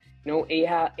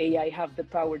AI have the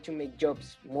power to make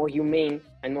jobs more humane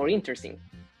and more interesting.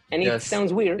 And it Yes.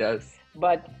 sounds weird, Yes.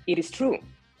 but it is true.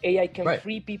 AI can Right.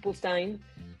 free people's time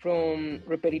from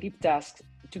repetitive tasks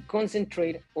to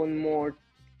concentrate on more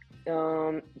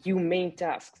humane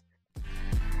tasks.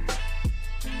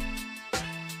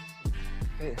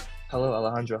 Hey. Hello,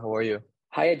 Alejandro. How are you?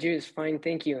 Hi, Ajus. Fine,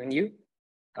 thank you. And you?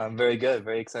 I'm very good.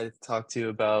 Very excited to talk to you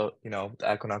about,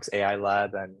 the Equinox AI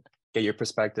Lab and get your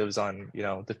perspectives on,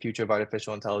 the future of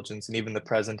artificial intelligence and even the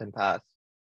present and past.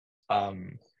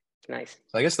 Um, Nice.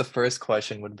 so I guess the first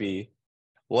question would be,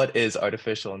 what is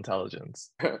artificial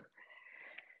intelligence?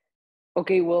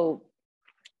 Okay, well,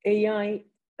 AI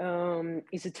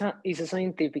is a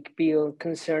scientific field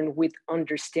concerned with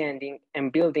understanding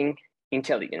and building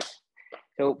intelligence.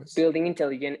 So, building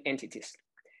intelligent entities.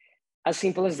 As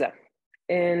simple as that.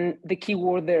 And the key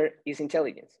word there is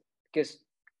intelligence, because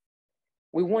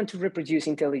we want to reproduce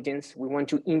intelligence, we want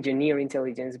to engineer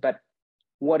intelligence, but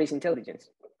what is intelligence?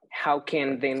 How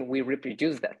can then we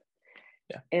reproduce that?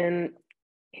 Yeah. And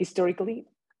historically,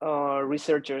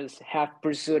 researchers have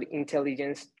pursued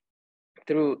intelligence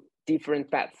through different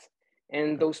paths,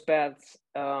 and those paths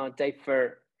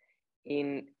differ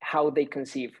in how they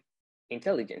conceive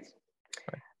intelligence.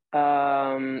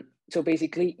 So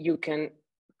basically, you can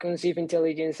conceive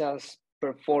intelligence as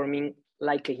performing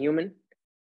like a human,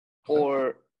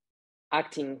 or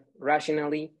acting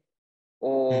rationally,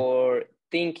 or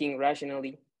thinking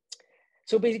rationally.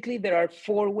 So basically, there are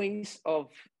four ways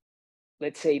of,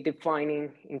 let's say,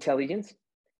 defining intelligence.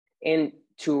 And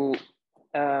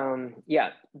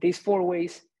these four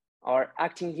ways are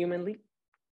acting humanly,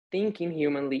 thinking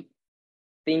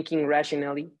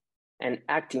rationally, and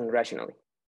acting rationally.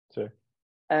 Sure.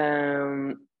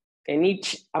 And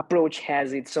each approach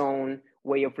has its own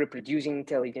way of reproducing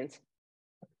intelligence.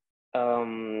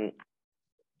 So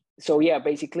yeah,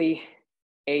 basically,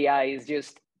 AI is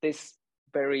just this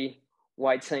very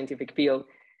wide scientific field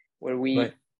where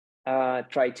we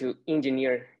try to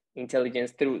engineer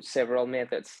intelligence through several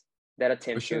methods that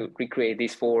attempt to recreate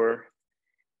these four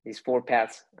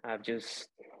paths I've just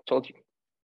told you.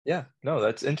 Yeah, no,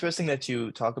 that's interesting that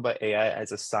you talk about AI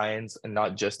as a science and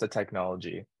not just a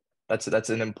technology. That's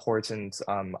an important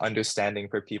understanding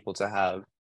for people to have.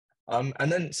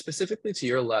 And then specifically to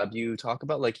your lab, you talk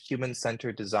about like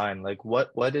human-centered design. Like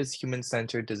what is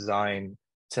human-centered design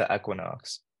to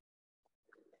Equinox?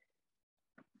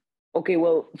 Okay,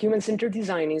 well, human-centered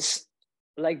design is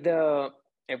like the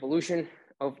evolution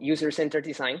of user-centered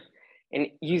design.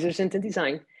 And user-centered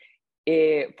design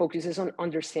focuses on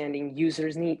understanding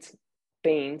users' needs,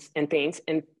 pains, and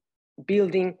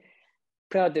building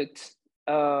products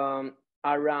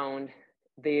around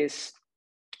these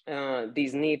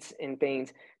needs and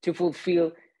pains to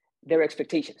fulfill their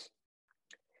expectations.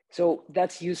 So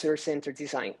that's user-centered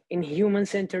design. In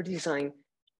human-centered design,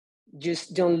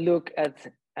 just don't look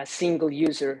at a single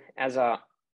user as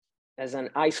an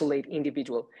isolated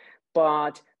individual,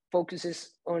 but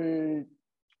focuses on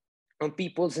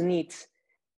people's needs,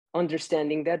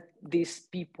 understanding that these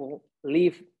people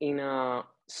live in a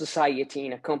society,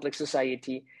 in a complex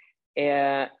society,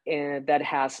 that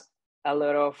has a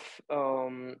lot of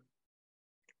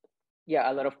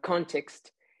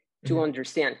context to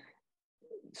understand.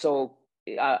 So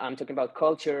I'm talking about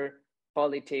culture,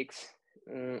 politics,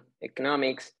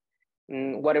 economics,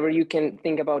 whatever you can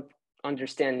think about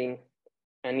understanding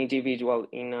an individual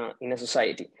in a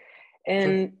society.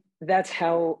 And that's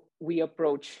how we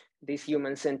approach this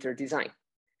human-centered design.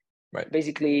 Right.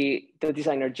 Basically, the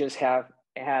designer just has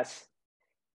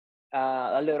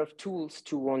a lot of tools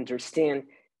to understand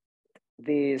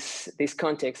this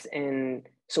context, and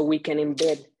so we can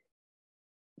embed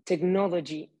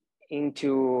technology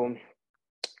into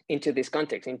this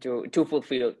context, to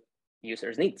fulfill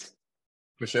users' needs.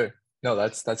 For sure. No,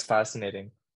 that's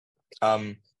fascinating.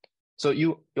 So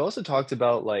you also talked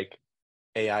about like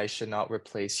AI should not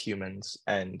replace humans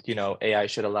and AI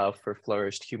should allow for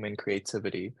flourished human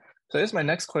creativity. So I guess my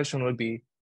next question would be,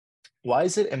 why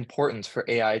is it important for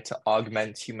AI to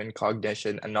augment human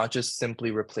cognition and not just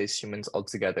simply replace humans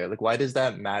altogether? Like, why does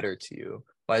that matter to you?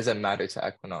 Why does that matter to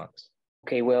Equinox?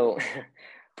 Okay, well,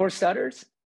 for starters,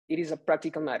 it is a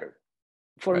practical matter.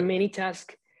 For many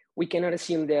tasks, we cannot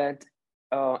assume that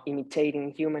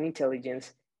imitating human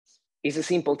intelligence is a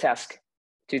simple task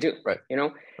to do.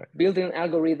 Building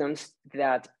algorithms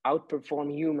that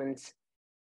outperform humans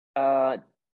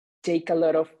take a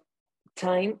lot of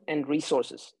time and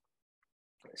resources.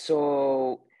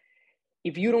 So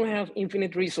if you don't have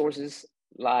infinite resources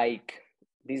like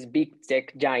these big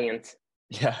tech giants,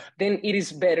 then it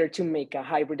is better to make a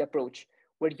hybrid approach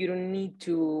where you don't need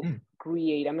to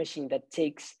create a machine that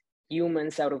takes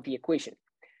humans out of the equation.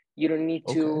 You don't need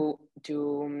to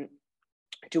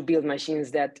build machines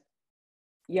that,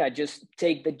 yeah, just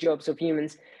take the jobs of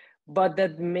humans, but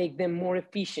that make them more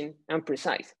efficient and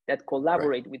precise, that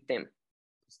collaborate with them.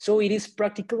 So it is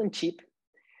practical and cheap,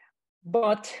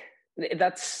 but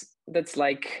that's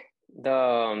like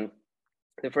the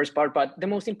first part. But the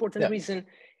most important reason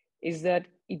is that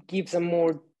it gives a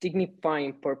more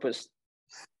dignifying purpose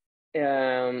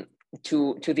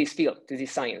to this field, to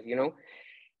this science, you know?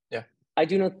 Yeah. I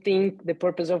do not think the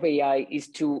purpose of AI is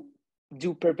to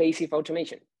do pervasive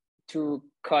automation, to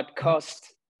cut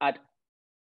costs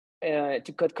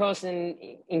and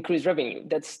increase revenue.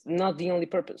 That's not the only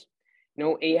purpose. You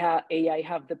know, AI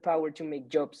have the power to make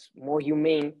jobs more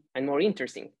humane and more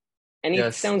interesting. And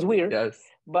it sounds weird,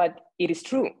 but it is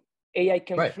true. AI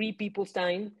can free people's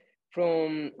time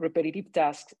from repetitive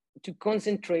tasks to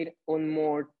concentrate on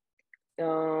more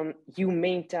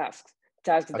humane tasks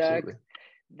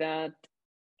that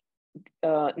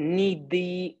need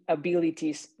the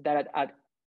abilities that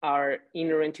are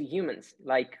inherent to humans,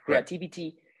 like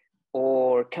creativity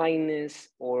or kindness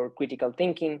or critical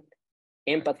thinking,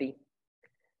 empathy.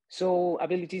 So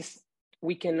abilities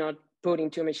we cannot put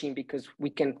into a machine because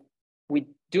we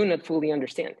do not fully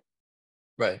understand.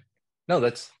 Right. No,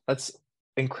 that's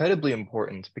incredibly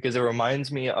important, because it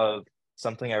reminds me of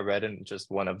something I read in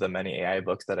just one of the many AI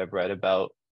books that I've read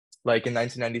about. Like in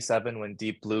 1997, when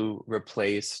Deep Blue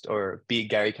replaced or beat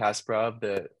Garry Kasparov,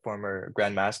 the former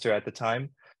grandmaster at the time,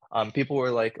 people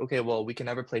were like, okay, well, we can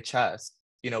never play chess.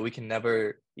 You know, we can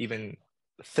never even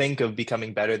think of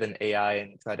becoming better than AI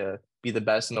and try to be the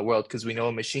best in the world, because we know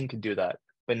a machine can do that.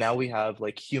 But now we have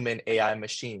like human AI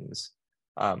machines,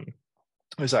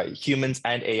 humans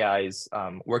and AIs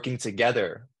working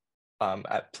together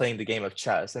at playing the game of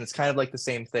chess. And it's kind of like the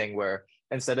same thing, where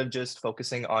instead of just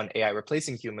focusing on AI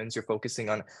replacing humans, you're focusing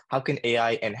on how can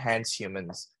AI enhance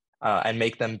humans and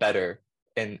make them better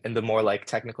in the more like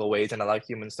technical ways, and allow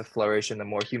humans to flourish in the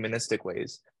more humanistic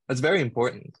ways. That's very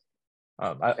important.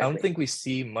 I don't think we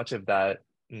see much of that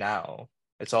now.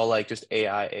 It's all like just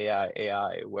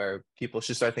AI, where people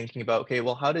should start thinking about, okay,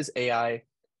 well, how does AI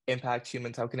impact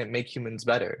humans? How can it make humans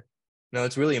better? No,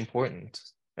 it's really important.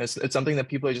 It's something that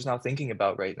people are just now thinking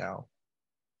about right now.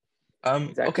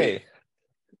 Okay.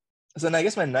 So then I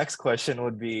guess my next question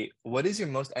would be, what is your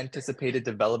most anticipated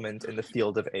development in the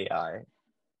field of AI?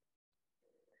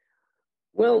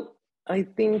 Well, I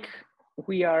think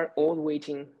we are all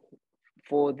waiting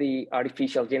for the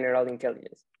artificial general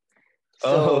intelligence.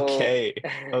 So,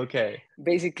 okay.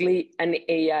 Basically, an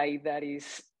AI that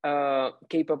is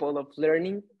capable of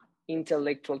learning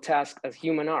intellectual tasks as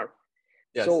human are.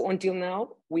 Yes. So until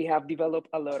now, we have developed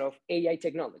a lot of AI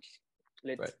technologies.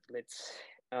 Let's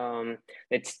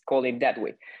call it that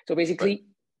way. So basically,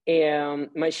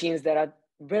 machines that are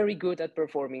very good at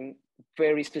performing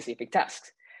very specific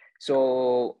tasks.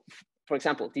 So, for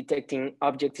example, detecting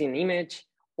objects in image,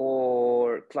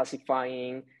 or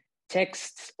classifying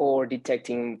texts, or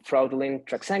detecting fraudulent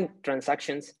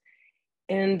transactions.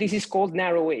 And this is called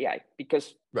narrow AI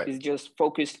because it's just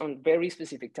focused on very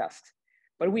specific tasks.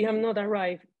 But we have not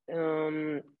arrived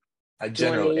to an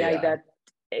AI that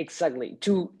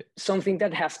to something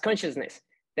that has consciousness,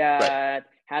 that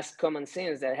has common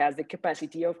sense, that has the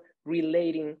capacity of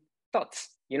relating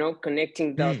thoughts, you know,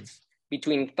 connecting dots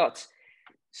between thoughts.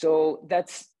 So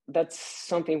that's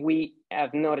something we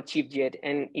have not achieved yet,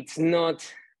 and it's not.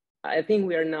 I think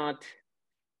we are not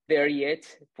there yet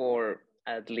for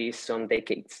at least some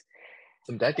decades.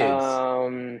 Some decades.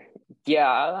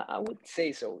 Yeah, I would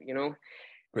say so. You know.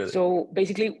 Really? So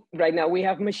basically, right now we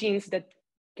have machines that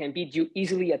can beat you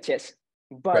easily at chess,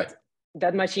 but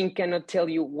that machine cannot tell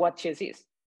you what chess is.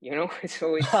 You know,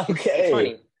 so it's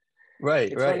funny.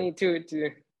 It's funny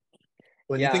to.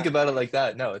 When you think about it like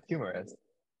that, no, it's humorous.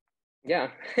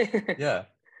 Yeah. Yeah.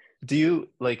 Do you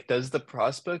like, does the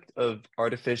prospect of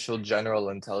artificial general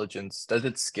intelligence, does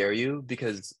it scare you?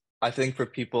 Because I think for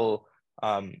people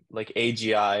like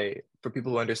AGI, for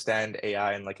people who understand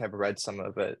AI and like have read some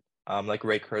of it, like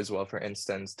Ray Kurzweil, for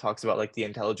instance, talks about like the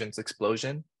intelligence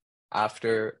explosion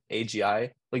after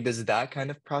AGI. Like, does that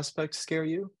kind of prospect scare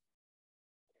you?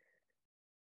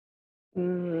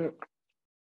 No,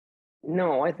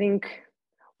 I think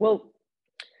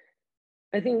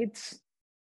it's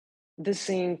the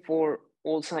same for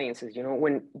all sciences. You know,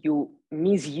 when you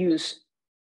misuse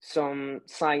some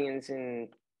science and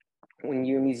when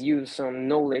you misuse some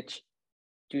knowledge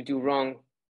to do wrong,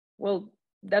 well,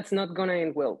 that's not gonna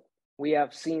end well. We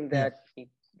have seen that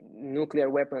nuclear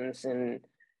weapons and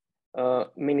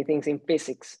many things in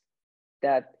physics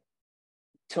that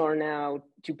turn out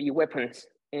to be weapons.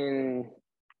 And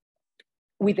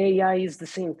with AI is the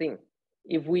same thing.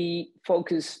 If we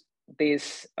focus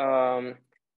this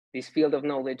this field of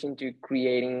knowledge into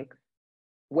creating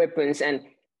weapons and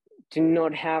to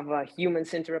not have a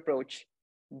human-centered approach,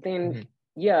 then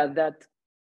yeah, that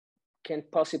can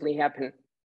possibly happen.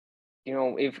 You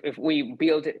know, if we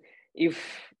build, if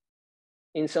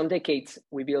in some decades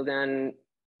we build an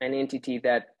entity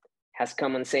that has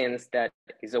common sense, that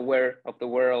is aware of the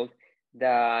world,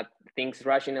 that thinks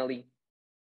rationally,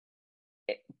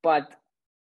 but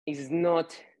is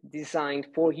not designed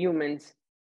for humans,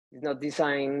 is not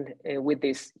designed with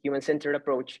this human-centered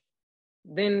approach,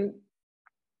 then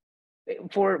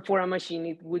for a machine,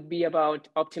 it would be about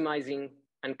optimizing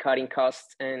and cutting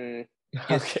costs and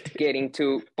just getting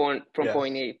to from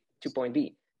point A to point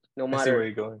B, no matter. I see where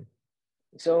you're going.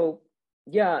 So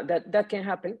yeah, that can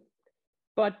happen,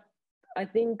 but I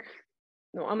think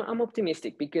no, I'm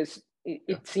optimistic because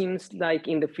it seems like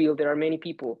in the field there are many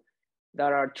people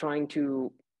that are trying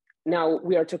to. Now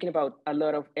we are talking about a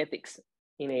lot of ethics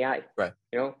in AI, right?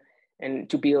 You know, and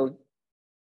to build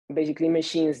basically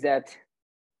machines that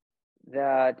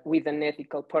with an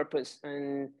ethical purpose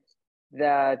and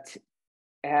that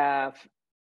have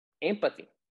empathy,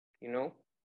 you know.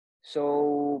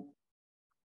 So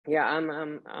yeah,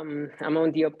 I'm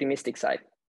on the optimistic side.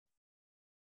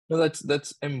 No,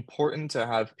 that's important to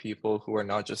have people who are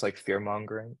not just like fear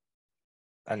mongering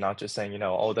and not just saying, you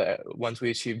know, oh, once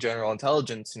we achieve general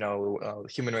intelligence, you know,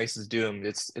 human race is doomed.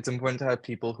 It's important to have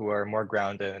people who are more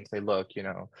grounded and say, look, you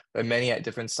know, there are many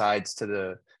different sides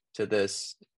to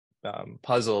this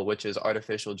puzzle, which is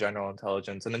artificial general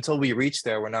intelligence. And until we reach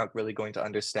there, we're not really going to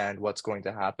understand what's going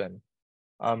to happen.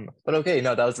 But okay,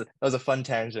 no, that was a fun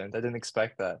tangent. I didn't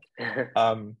expect that.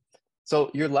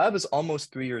 So your lab is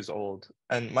almost 3 years old,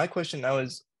 and my question now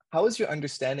is, how has your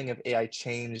understanding of AI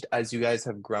changed as you guys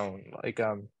have grown? Like,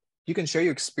 you can share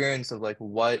your experience of like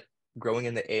what growing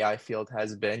in the AI field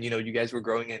has been. You know, you guys were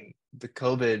growing in the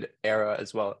COVID era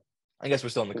as well. I guess we're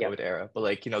still in the COVID era, but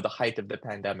like, you know, the height of the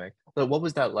pandemic. But what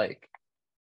was that like?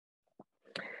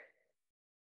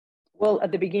 Well,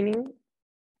 at the beginning,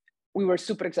 we were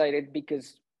super excited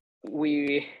because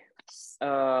we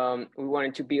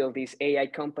wanted to build this AI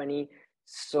company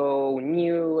so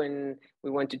new, and we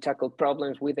want to tackle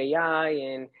problems with AI,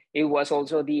 and it was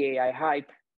also the AI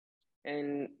hype,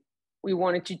 and we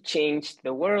wanted to change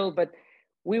the world, but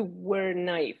we were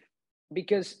naive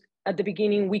because at the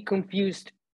beginning we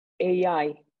confused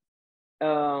AI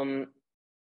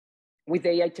with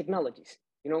AI technologies.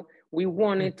 You know, we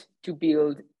wanted to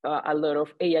build a lot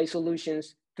of AI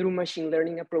solutions through machine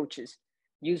learning approaches,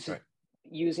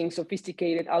 using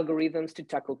sophisticated algorithms to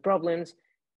tackle problems,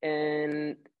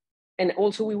 and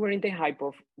also we were in the hype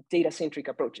of data-centric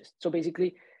approaches. So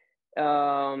basically,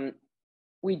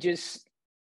 we just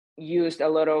used a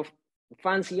lot of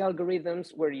fancy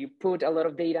algorithms where you put a lot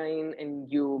of data in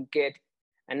and you get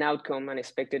an outcome, an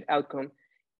expected outcome,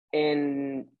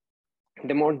 and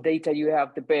the more data you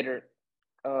have, the better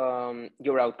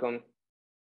your outcome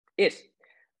is.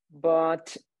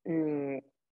 But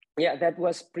yeah, that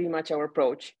was pretty much our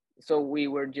approach. So we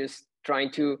were just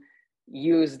trying to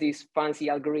use these fancy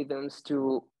algorithms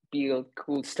to build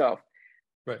cool stuff.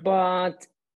 Right. But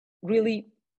really,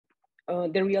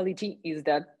 the reality is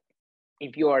that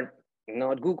if you are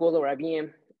not Google or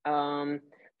IBM,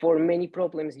 for many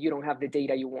problems, you don't have the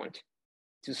data you want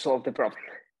to solve the problem,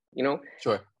 you know?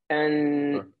 Sure.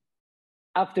 And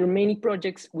after many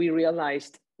projects, we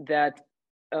realized that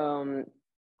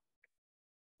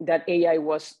that AI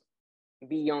was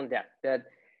beyond that, that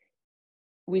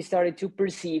we started to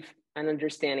perceive and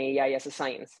understand AI as a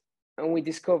science. And we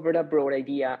discovered a broad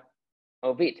idea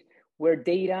of it, where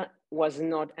data was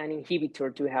not an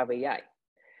inhibitor to have AI.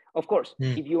 Of course,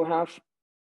 if you have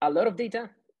a lot of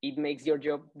data, it makes your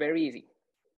job very easy,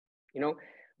 you know?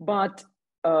 But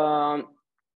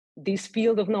this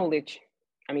field of knowledge,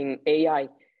 I mean, AI,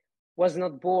 was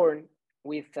not born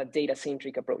with a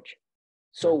data-centric approach.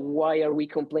 So why are we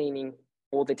complaining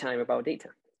all the time about data,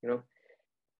 you know?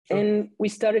 Sure. And we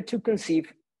started to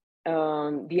conceive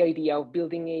the idea of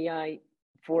building AI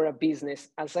for a business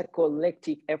as a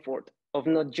collective effort of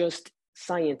not just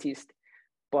scientists,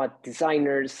 but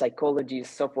designers,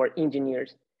 psychologists, software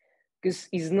engineers. Because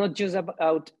it's not just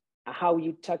about how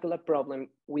you tackle a problem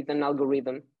with an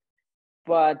algorithm,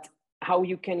 but how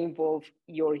you can involve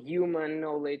your human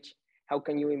knowledge, how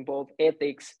can you involve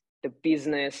ethics, the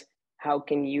business, how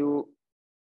can you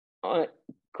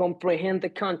comprehend the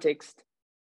context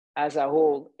as a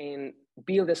whole and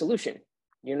build a solution,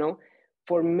 you know,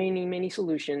 for many, many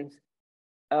solutions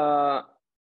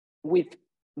with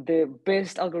the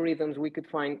best algorithms we could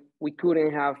find, we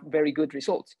couldn't have very good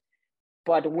results.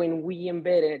 But when we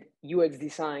embedded UX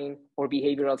design or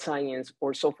behavioral science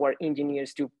or software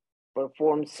engineers to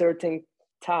perform certain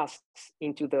tasks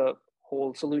into the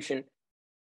whole solution,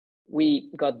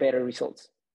 we got better results.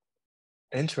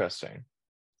 Interesting.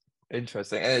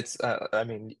 Interesting. And it's, I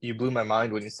mean, you blew my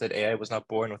mind when you said AI was not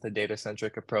born with a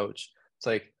data-centric approach. It's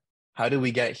like, how do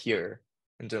we get here?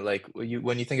 And like,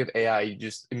 when you think of AI, you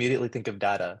just immediately think of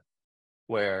data,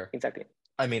 where, Exactly.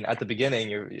 I mean, at the beginning,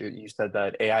 you said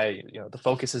that AI, the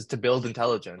focus is to build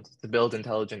intelligence, to build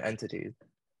intelligent entities.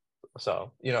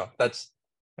 So, that's,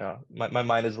 my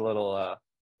mind is a little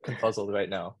confuzzled right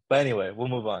now. But anyway, we'll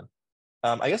move on.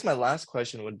 I guess my last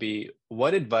question would be,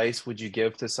 what advice would you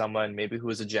give to someone maybe who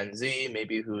is a Gen Z,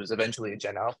 maybe who's eventually a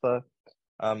Gen Alpha,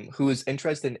 who is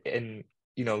interested in,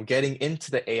 getting into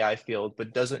the AI field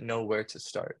but doesn't know where to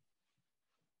start?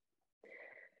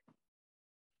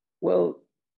 Well,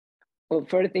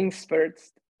 first things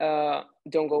first,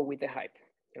 don't go with the hype.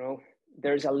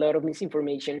 There's a lot of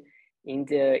misinformation in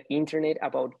the internet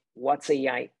about what's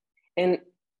AI and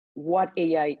what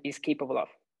AI is capable of.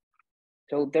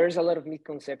 So there's a lot of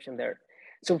misconception there.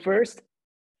 So first,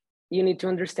 you need to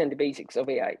understand the basics of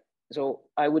AI. So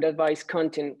I would advise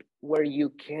content where you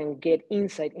can get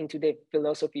insight into the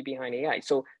philosophy behind AI.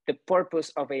 So the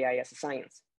purpose of AI as a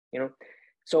science,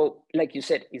 So like you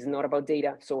said, it's not about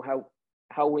data. So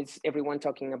how is everyone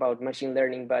talking about machine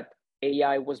learning, but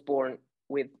AI was born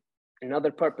with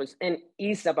another purpose and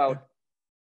is about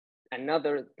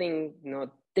another thing, not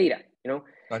data,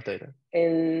 Not data.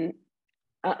 And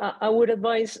I would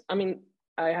advise, I mean,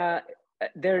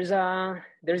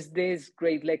 there's this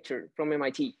great lecture from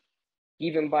MIT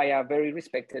given by a very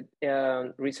respected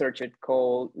researcher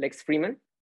called Lex Freeman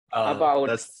about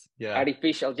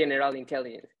artificial general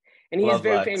intelligence. And he's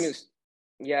very Lex. famous.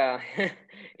 Yeah,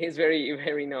 he's very,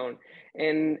 very known.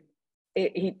 And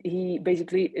he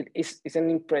basically is an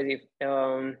impressive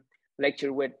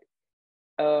lecture with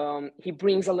he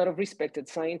brings a lot of respected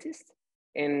scientists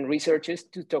and researchers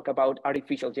to talk about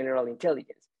artificial general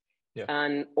intelligence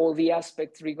and all the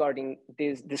aspects regarding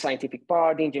the scientific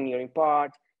part, the engineering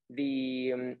part,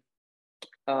 the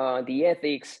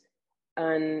ethics.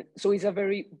 And so it's a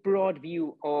very broad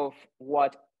view of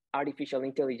what artificial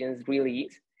intelligence really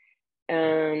is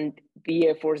and the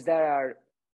efforts that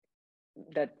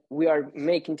we are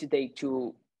making today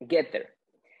to get there.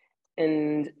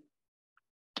 And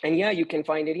yeah, you can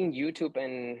find it in YouTube,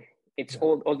 and it's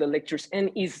all the lectures, and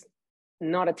is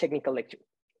not a technical lecture.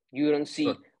 You don't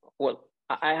see. Well,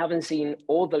 I haven't seen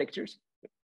all the lectures,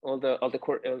 all the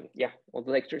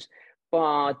lectures,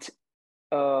 but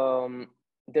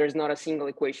there's not a single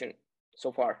equation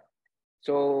so far.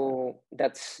 So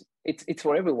it's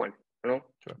for everyone.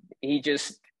 He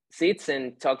just sits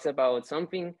and talks about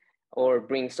something, or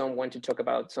brings someone to talk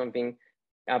about something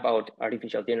about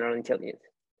artificial general intelligence.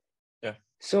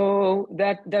 So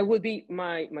that would be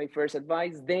my first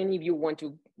advice. Then if you want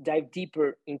to dive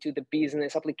deeper into the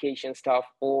business application stuff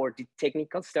or the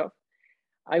technical stuff,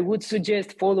 I would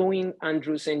suggest following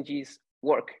Andrew Sengi's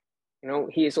work.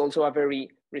 He is also a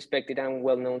very respected and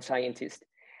well-known scientist.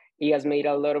 He has made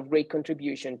a lot of great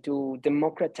contribution to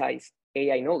democratize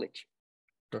AI knowledge.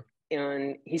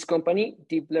 And his company,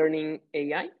 Deep Learning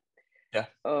AI,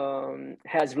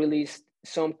 has released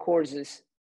some courses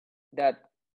that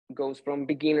goes from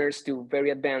beginners to very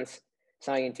advanced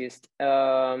scientists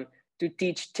to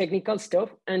teach technical stuff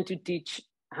and to teach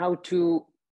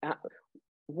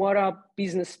what a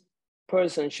business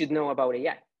person should know about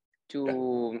AI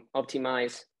to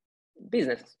optimize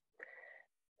business.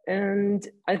 And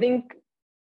I think,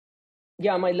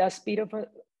 my last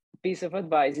piece of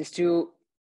advice is to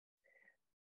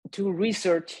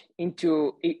research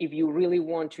into, if you really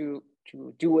want to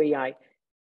do AI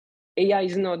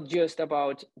is not just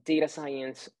about data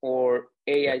science or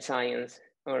AI science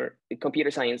or computer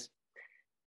science.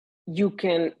 You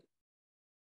can,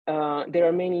 there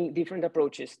are many different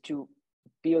approaches to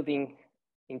building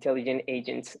intelligent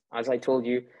agents, as I told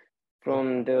you,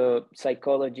 from the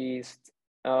psychologists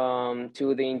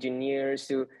to the engineers.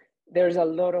 There's a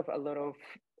lot of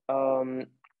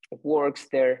works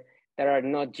there that are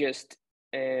not just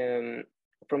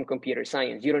from computer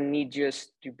science. You don't need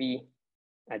just to be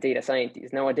a data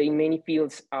scientist. Nowadays, many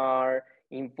fields are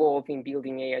involved in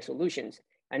building AI solutions,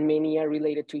 and many are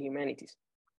related to humanities.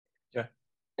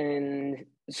 And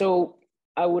so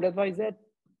I would advise that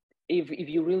if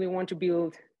you really want to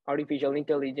build artificial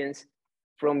intelligence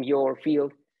from your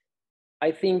field,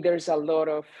 I think there's a lot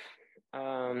of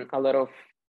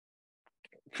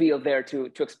field there to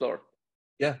explore.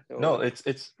 Yeah, no, So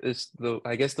it's the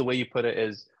I guess the way you put it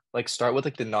is like start with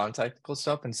like the non-technical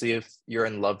stuff and see if you're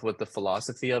in love with the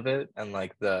philosophy of it and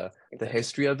like the exactly.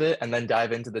 history of it, and then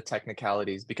dive into the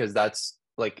technicalities because that's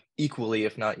like equally,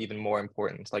 if not even more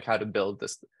important, like how to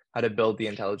build the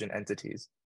intelligent entities.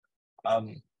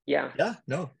 Um, Yeah, yeah,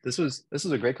 no, this was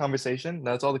a great conversation.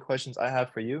 That's all the questions I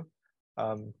have for you.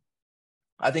 Um,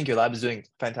 I think your lab is doing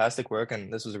fantastic work,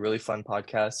 and this was a really fun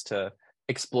podcast to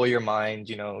explore your mind.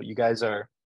 You know, you guys are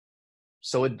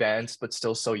so advanced but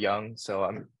still so young. So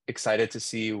I'm excited to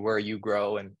see where you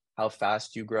grow and how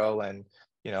fast you grow. And,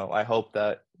 I hope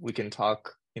that we can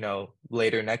talk,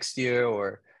 later next year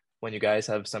or when you guys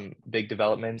have some big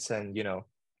developments and,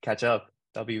 catch up.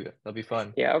 That'll be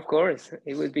fun. yeah, of course.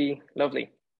 It would be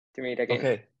lovely to meet again.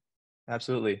 Okay,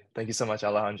 absolutely. Thank you so much,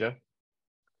 Alejandro.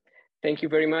 Thank you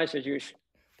very much, Ajush.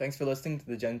 Thanks for listening to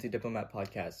the Gen Z Diplomat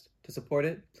podcast. To support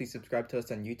it, please subscribe to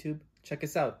us on YouTube, check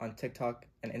us out on TikTok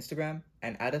and Instagram,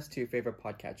 and add us to your favorite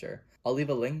podcatcher. I'll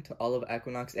leave a link to all of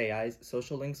Equinox AI's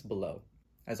social links below.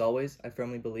 As always, I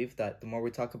firmly believe that the more we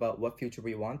talk about what future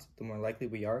we want, the more likely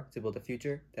we are to build a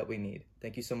future that we need.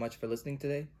 Thank you so much for listening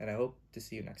today, and I hope to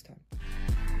see you next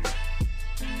time.